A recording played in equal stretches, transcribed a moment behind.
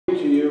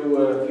you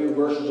a few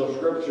verses of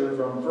Scripture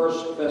from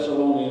 1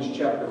 Thessalonians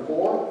chapter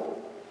 4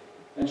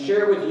 and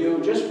share with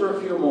you, just for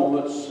a few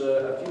moments,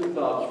 a few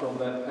thoughts from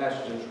that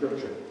passage of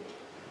Scripture.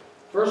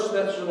 1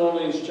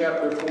 Thessalonians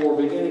chapter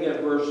 4, beginning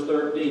at verse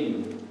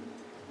 13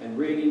 and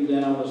reading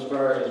down as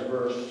far as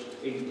verse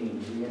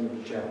 18, the end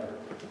of the chapter.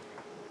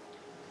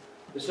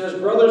 It says,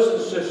 "Brothers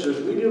and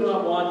sisters, we do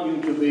not want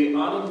you to be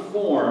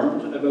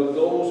uninformed about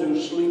those who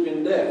sleep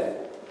in death,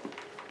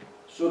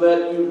 so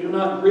that you do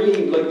not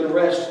grieve like the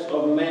rest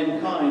of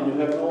mankind who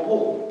have no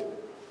hope.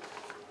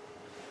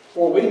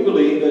 For we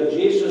believe that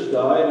Jesus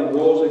died and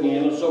rose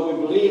again, and so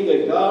we believe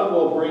that God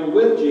will bring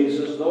with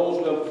Jesus those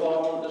who have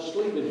fallen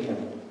asleep in him.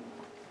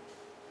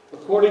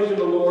 According to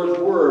the Lord's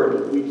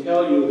word, we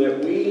tell you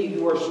that we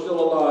who are still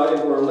alive,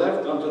 who are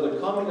left unto the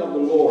coming of the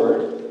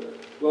Lord,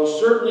 will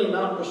certainly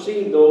not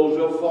precede those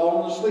who have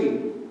fallen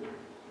asleep.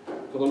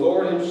 For the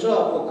Lord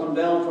himself will come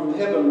down from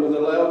heaven with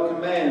a loud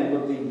command,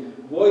 with the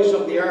voice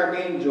of the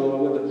archangel,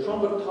 and with the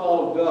trumpet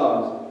call of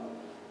God,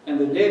 and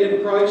the dead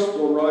in Christ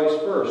will rise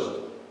first.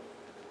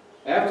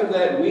 After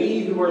that,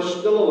 we who are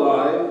still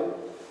alive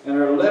and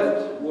are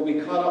left will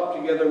be caught up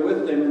together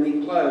with them in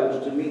the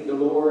clouds to meet the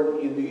Lord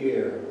in the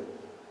air.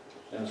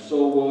 And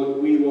so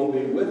we will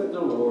be with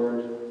the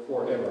Lord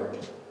forever.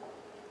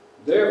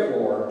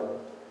 Therefore,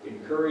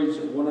 encourage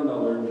one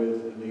another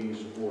with these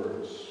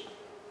words."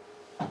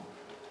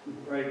 We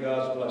pray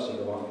God's blessing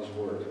upon his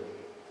word.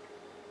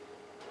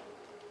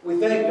 We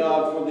thank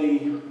God for the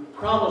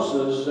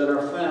promises that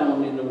are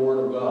found in the Word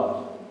of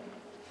God.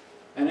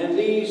 And in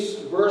these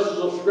verses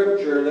of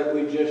Scripture that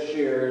we just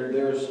shared,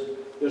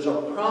 there's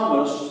a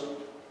promise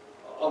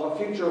of a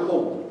future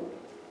hope.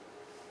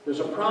 There's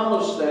a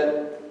promise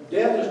that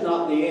death is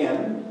not the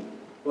end,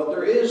 but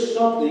there is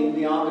something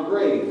beyond the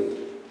grave.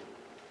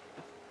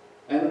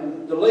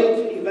 And the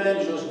late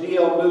evangelist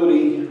D.L.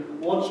 Moody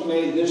once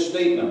made this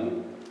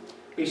statement.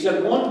 He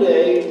said, "One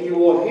day you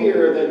will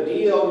hear that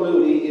D.L.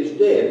 Moody is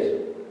dead.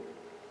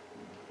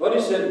 But," he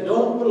said,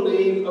 "don't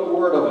believe a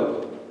word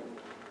of it.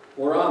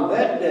 For on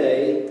that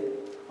day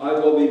I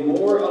will be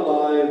more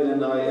alive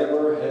than I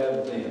ever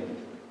have been."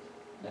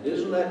 And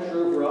isn't that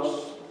true for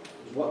us?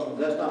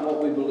 That's not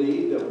what we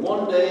believe. That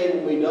one day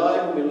when we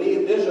die, when we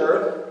leave this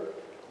earth,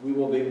 we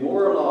will be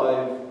more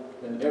alive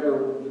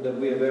than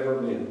we have ever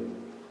been.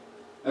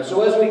 And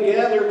so as we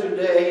gather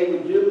today, we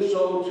do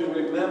so to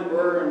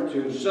remember and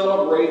to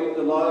celebrate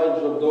the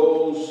lives of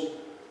those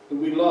who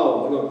we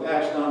love, who have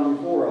passed on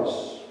before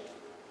us.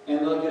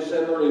 And like I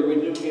said earlier, we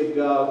do give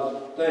God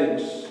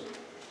thanks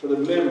for the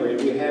memory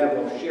we have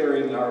of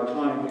sharing our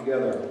time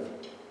together.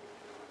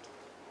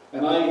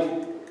 And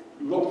I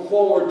look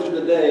forward to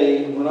the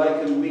day when I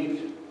can meet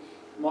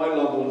my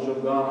loved ones who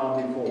have gone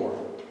on before.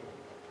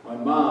 My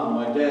mom,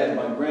 my dad,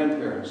 my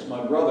grandparents,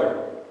 my brother,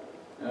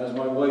 and as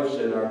my wife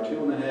said, our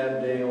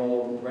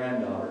 2.5-day-old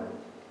granddaughter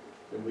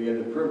that we had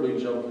the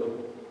privilege of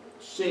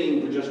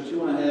seeing for just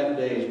 2.5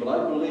 days. But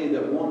I believe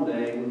that one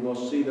day we will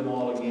see them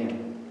all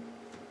again.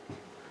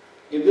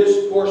 In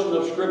this portion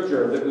of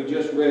Scripture that we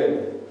just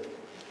read,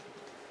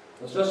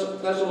 the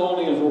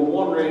Thessalonians were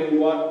wondering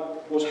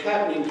what was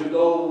happening to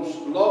those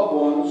loved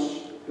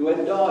ones who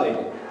had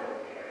died.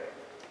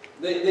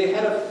 They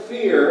had a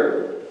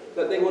fear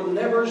that they would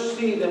never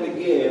see them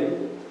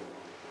again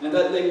and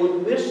that they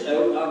would miss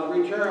out on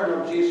the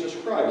return of Jesus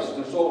Christ.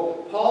 And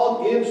so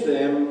Paul gives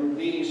them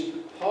these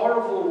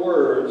powerful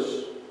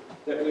words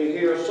that we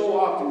hear so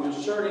often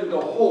concerning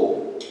the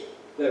hope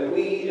that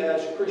we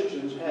as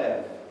Christians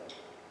have.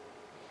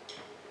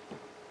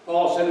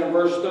 Paul said in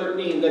verse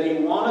 13 that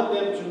he wanted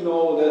them to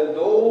know that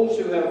those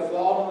who have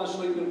fallen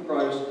asleep in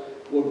Christ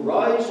would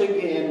rise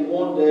again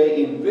one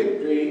day in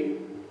victory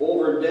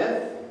over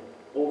death,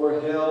 over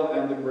hell,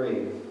 and the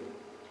grave.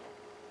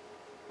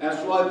 And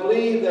so I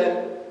believe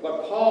that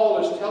what Paul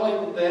is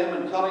telling them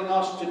and telling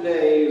us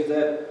today is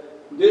that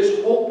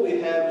this hope we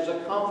have is a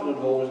confident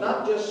hope. It's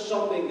not just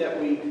something that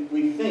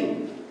we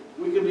think.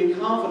 We can be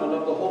confident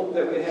of the hope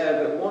that we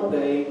have that one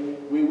day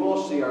we will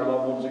see our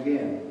loved ones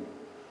again.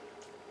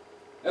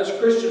 As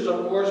Christians,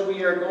 of course,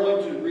 we are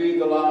going to grieve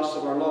the loss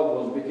of our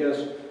loved ones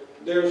because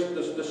there's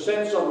the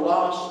sense of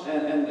loss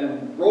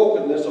and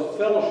brokenness of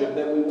fellowship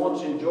that we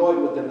once enjoyed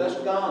with them. That's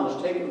gone,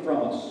 it's taken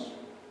from us.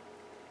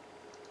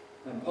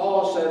 And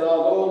Paul said,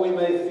 although we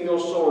may feel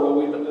sorrow,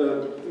 we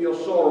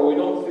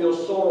don't feel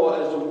sorrow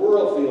as the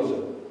world feels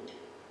it.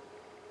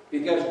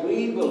 Because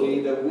we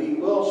believe that we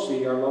will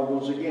see our loved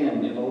ones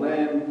again in a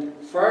land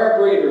far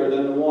greater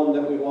than the one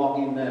that we walk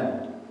in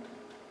now.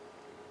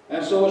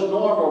 And so it's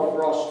normal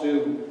for us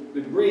to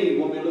grieve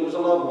when we lose a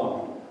loved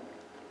one.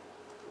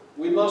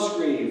 We must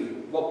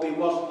grieve, but we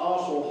must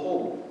also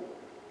hope.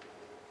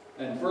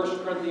 And 1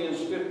 Corinthians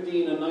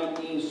 15 and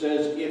 19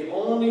 says, "If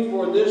only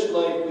for this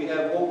life we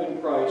have hope in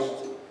Christ,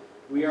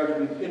 we are to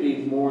be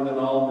pitied more than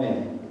all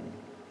men."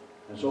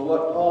 And so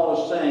what Paul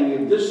is saying,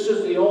 if this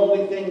is the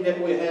only thing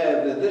that we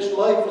have, that this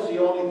life is the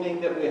only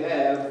thing that we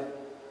have,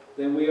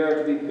 then we are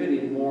to be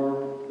pitied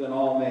more than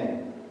all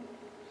men.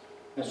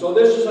 And so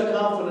this is a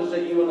confidence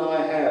that you and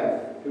I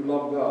have who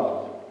love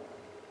God.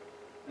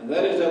 And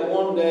that is that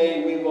one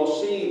day we will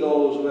see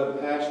those who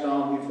have passed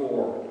on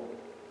before.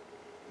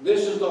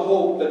 This is the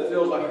hope that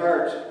fills the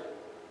heart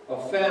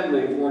of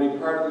family for a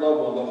departed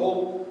loved one. The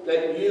hope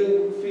that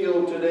you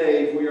feel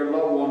today for your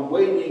loved one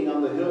waiting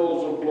on the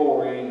hills of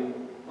glory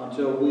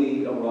until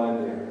we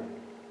arrive there.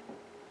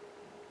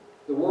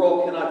 The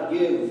world cannot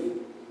give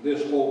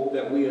this hope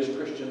that we as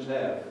Christians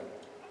have.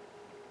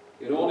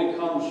 It only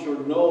comes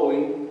through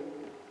knowing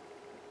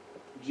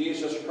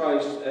Jesus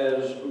Christ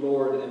as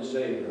Lord and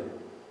Savior.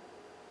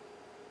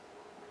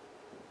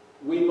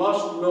 We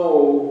must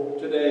know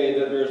today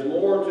that there's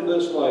more to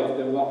this life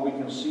than what we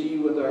can see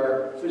with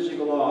our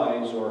physical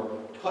eyes, or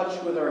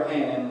touch with our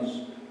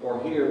hands,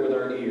 or hear with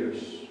our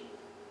ears.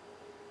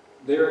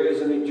 There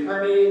is an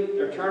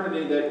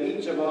eternity that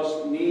each of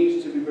us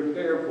needs to be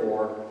prepared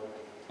for,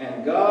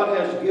 and God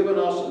has given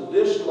us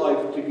this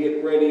life to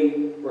get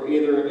ready for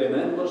either an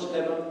endless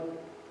heaven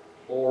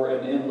or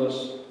an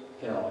endless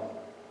hell.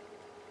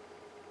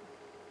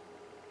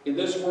 In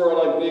this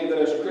world, I believe that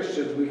as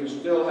Christians we can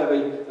still have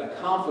a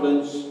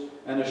confidence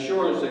and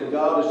assurance that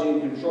God is in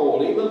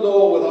control, even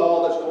though with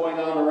all that's going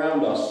on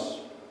around us.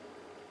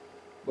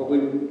 But we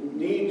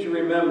need to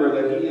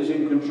remember that He is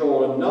in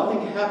control, and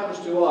nothing happens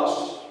to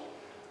us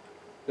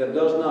that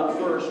does not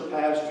first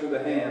pass through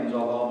the hands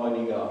of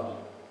Almighty God.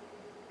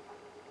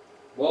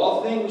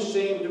 While things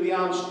seem to be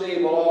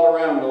unstable all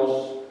around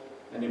us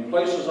and in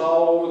places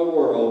all over the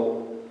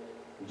world,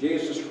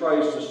 Jesus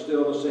Christ is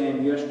still the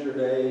same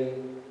yesterday,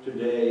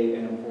 today,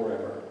 and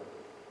forever.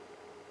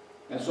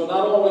 And so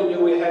not only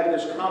do we have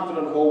this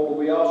confident hope, but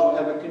we also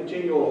have a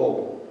continual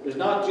hope. It's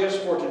not just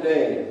for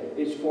today,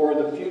 it's for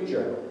the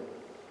future.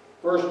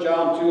 1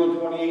 John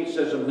 2:28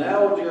 says, "And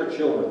now, dear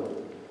children,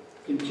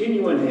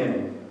 continue in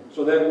Him,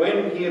 so that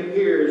when He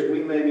appears, we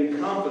may be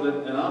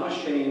confident and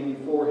unashamed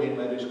before Him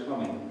at His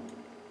coming."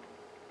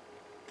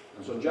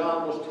 And so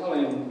John was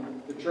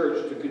telling the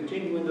church to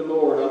continue in the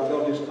Lord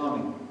until His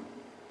coming.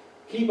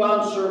 Keep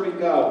on serving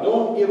God.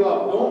 Don't give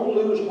up. Don't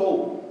lose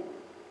hope.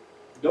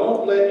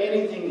 Don't let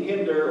anything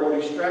hinder or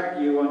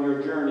distract you on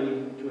your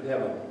journey to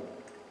heaven.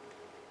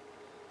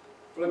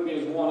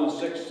 Philippians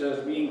 1:6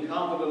 says, "Being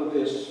confident of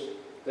this,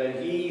 that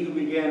He who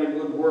began a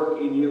good work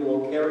in you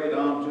will carry it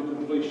on to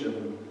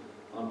completion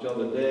until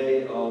the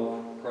day of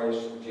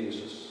Christ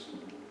Jesus."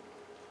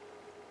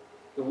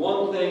 The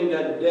one thing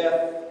that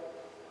death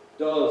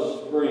does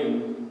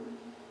bring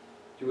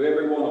to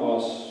every one of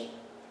us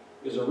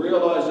is a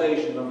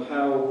realization of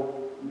how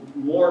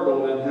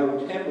mortal and how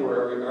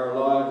temporary our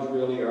lives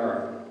really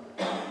are.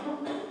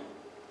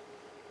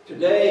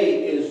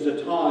 Today is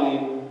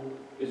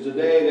the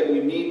day that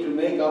we need to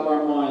make up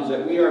our minds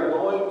that we are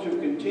going to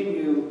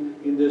continue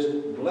in this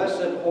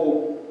blessed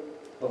hope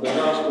of the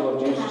gospel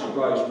of Jesus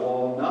Christ,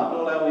 while not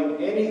allowing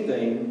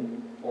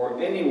anything or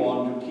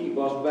anyone to keep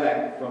us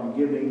back from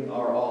giving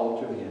our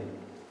all to Him.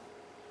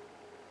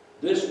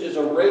 This is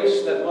a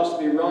race that must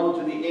be run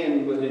to the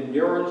end with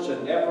endurance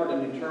and effort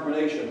and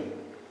determination.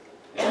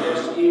 And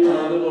yes, even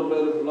a little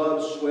bit of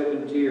blood, sweat,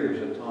 and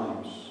tears at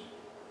times.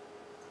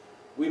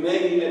 We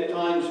may at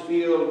times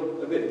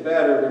feel a bit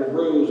battered and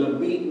bruised and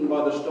beaten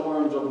by the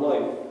storms of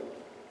life.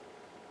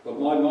 But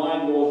my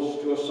mind goes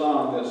to a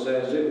song that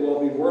says, "It will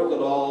be worth it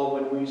all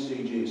when we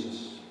see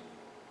Jesus."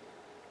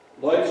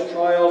 Life's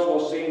trials will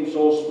seem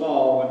so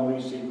small when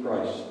we see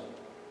Christ.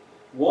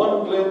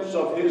 One glimpse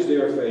of His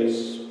dear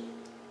face,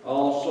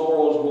 all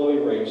sorrows will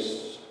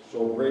erase,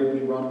 so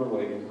bravely run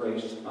away in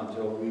race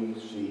until we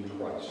see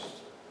Christ.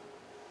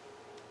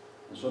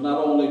 And so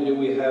not only do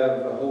we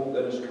have a hope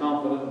that is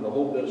confident and a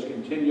hope that is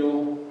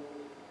continual,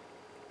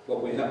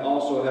 but we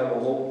also have a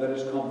hope that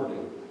is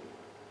comforting.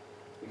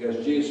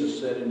 Because Jesus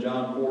said in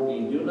John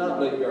 14, "Do not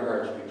let your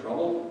hearts be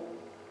troubled.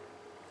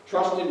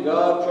 Trust in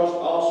God, trust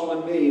also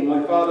in me. In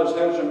my Father's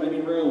house are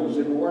many rooms.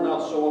 If it were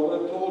not so, I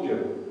would have told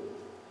you.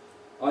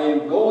 I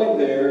am going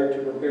there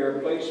to prepare a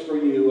place for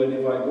you, and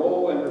if I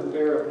go and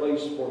prepare a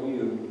place for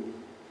you,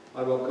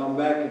 I will come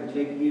back and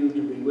take you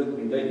to be with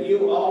me, that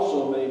you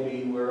also may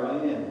be where I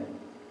am."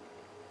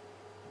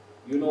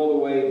 You know the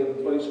way to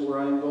the place where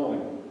I am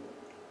going.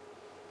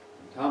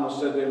 Thomas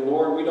said to him,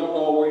 "Lord, we don't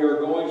know where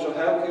you're going, so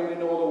how can we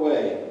know the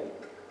way?"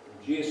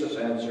 Jesus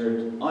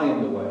answered, "I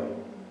am the way,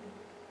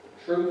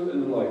 the truth,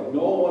 and the life.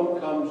 No one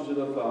comes to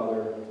the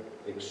Father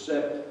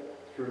except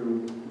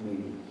through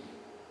me."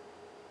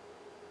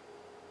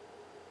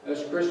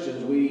 As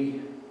Christians,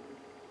 we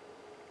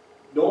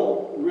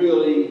don't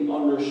really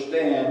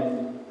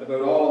understand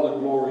about all the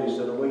glories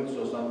that awaits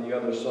us on the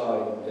other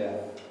side of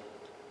death.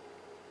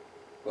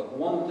 But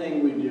one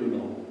thing we do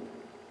know,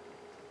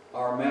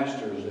 our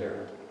Master is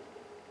there.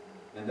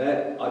 And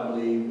that, I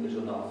believe, is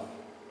enough.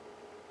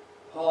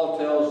 Paul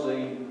tells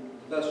the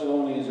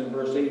Thessalonians in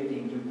verse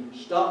 18 to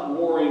stop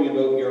worrying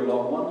about your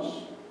loved ones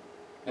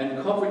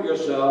and comfort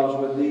yourselves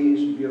with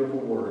these beautiful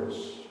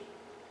words.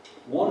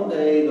 One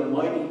day the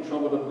mighty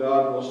trumpet of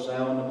God will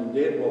sound, and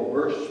the dead will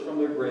burst from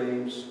their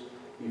graves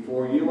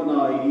before you and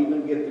I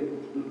even get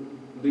to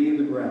leave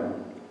the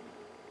ground.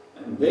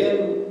 And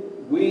then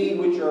we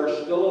which are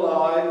still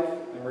alive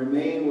and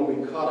remain will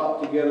be caught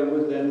up together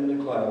with them in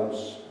the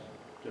clouds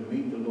to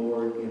meet the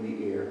Lord in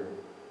the air.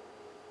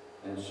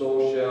 And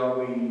so shall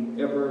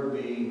we ever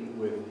be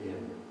with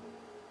him.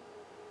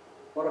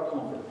 What a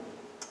comfort.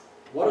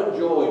 What a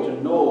joy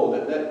to know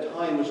that that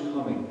time is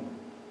coming.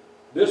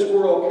 This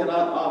world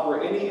cannot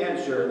offer any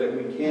answer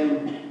that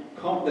can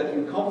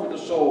comfort the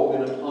soul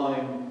in a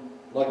time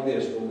like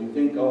this, when we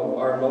think of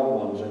our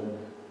loved ones and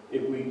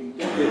if we think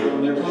that we'll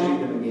never see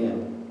them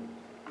again.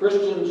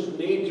 Christians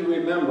need to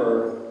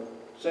remember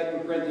 2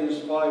 Corinthians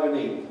 5 and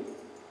 8,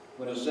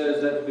 when it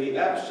says that to be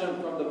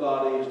absent from the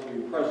body is to be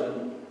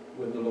present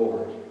with the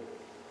Lord.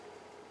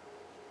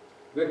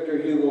 Victor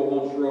Hugo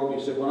once wrote,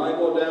 he said, "When I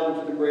go down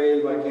to the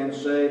grave, I can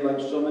say, like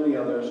so many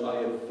others, I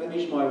have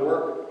finished my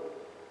work,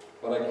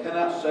 but I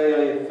cannot say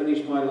I have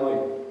finished my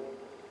life.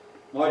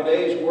 My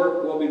day's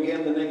work will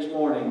begin the next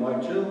morning. My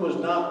tomb was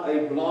not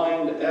a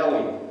blind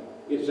alley.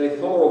 It's a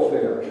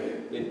thoroughfare.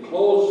 It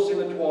closes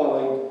in the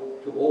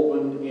twilight to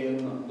open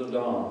in the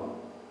dawn."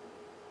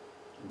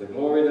 The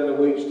glory that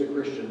awaits the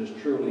Christian is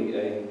truly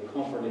a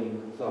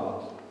comforting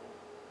thought.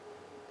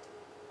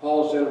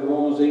 Paul said in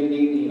Romans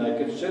 8:18, "I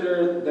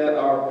consider that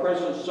our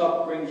present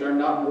sufferings are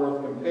not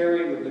worth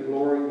comparing with the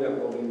glory that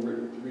will be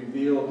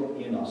revealed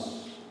in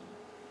us."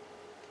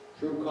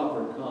 True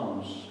comfort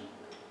comes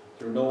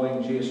through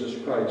knowing Jesus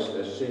Christ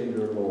as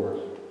Savior and Lord.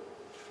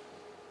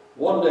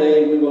 One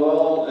day we will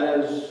all,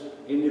 as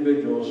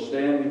individuals,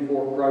 stand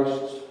before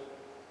Christ,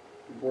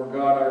 before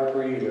God our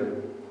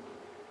Creator,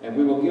 and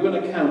we will give an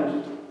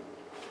account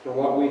for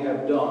what we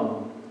have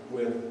done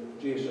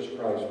with Jesus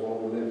Christ while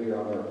we live here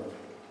on earth.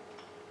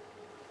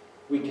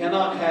 We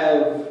cannot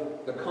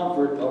have the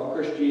comfort of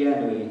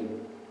Christianity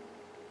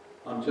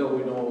until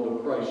we know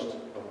the Christ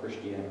of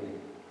Christianity.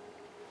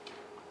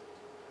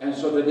 And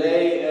so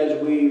today,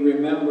 as we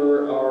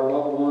remember our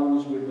loved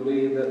ones, we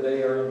believe that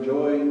they are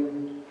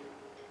enjoying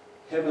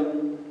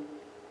heaven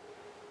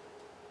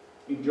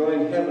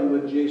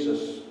with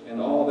Jesus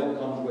and all that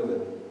comes with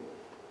it.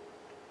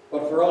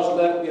 But for us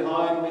left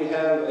behind, we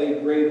have a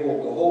great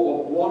hope, the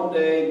hope of one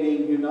day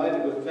being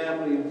united with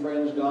family and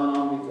friends gone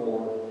on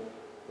before,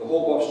 the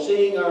hope of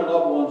seeing our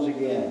loved ones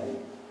again.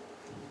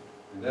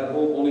 And that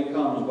hope only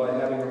comes by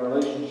having a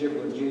relationship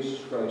with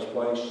Jesus Christ,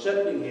 by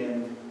accepting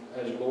him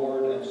as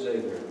Lord and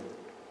Savior.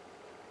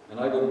 And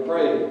I would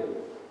pray,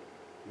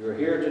 you're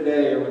here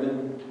today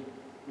or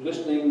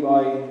listening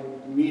by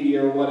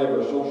media or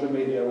whatever, social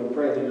media, I would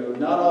pray that you have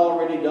not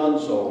already done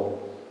so,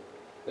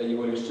 that you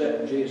would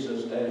accept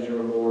Jesus as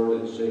your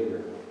Lord and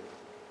Savior,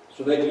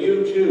 so that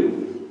you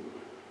too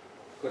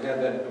could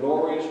have that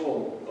glorious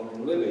hope of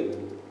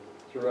living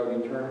throughout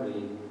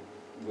eternity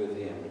with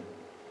him.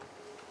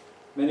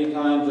 Many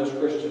times as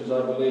Christians,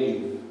 I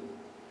believe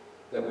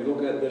that we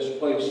look at this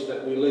place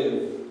that we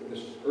live,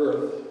 this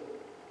earth,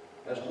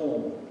 as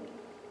home.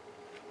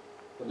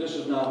 But this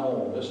is not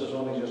home. This is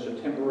only just a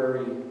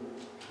temporary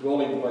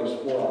dwelling place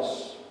for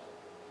us.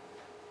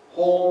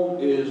 Home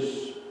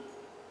is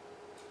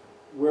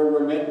where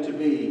we're meant to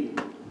be.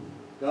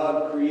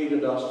 God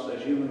created us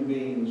as human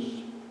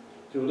beings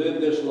to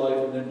live this life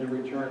and then to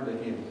return to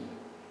him.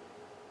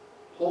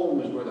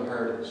 Home is where the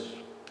heart is.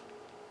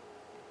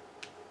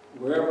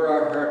 Wherever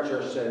our hearts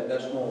are set,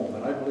 that's home.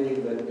 And I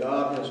believe that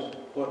God has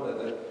put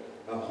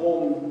a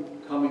home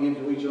coming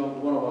into each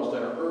one of us,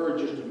 that our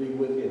urge is to be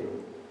with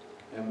him.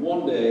 And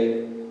one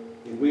day,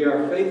 if we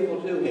are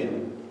faithful to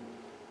him,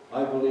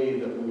 I believe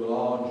that we will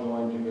all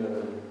join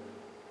together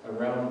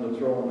around the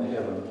throne of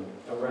heaven,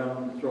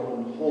 around the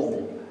throne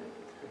home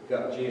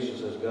that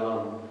Jesus has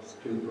gone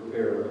to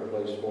prepare a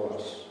place for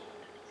us.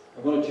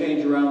 I'm going to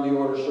change around the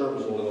order of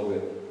service a little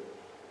bit.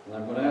 And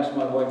I'm going to ask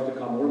my wife to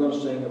come. We're going to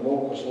sing a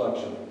vocal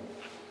selection.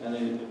 And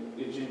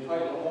it's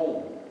entitled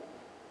Home.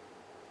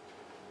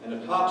 And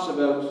it talks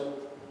about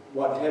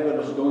what heaven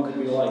is going to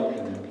be like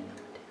and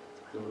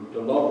the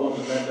loved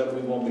ones that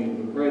we will meet.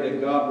 We pray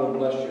that God will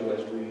bless you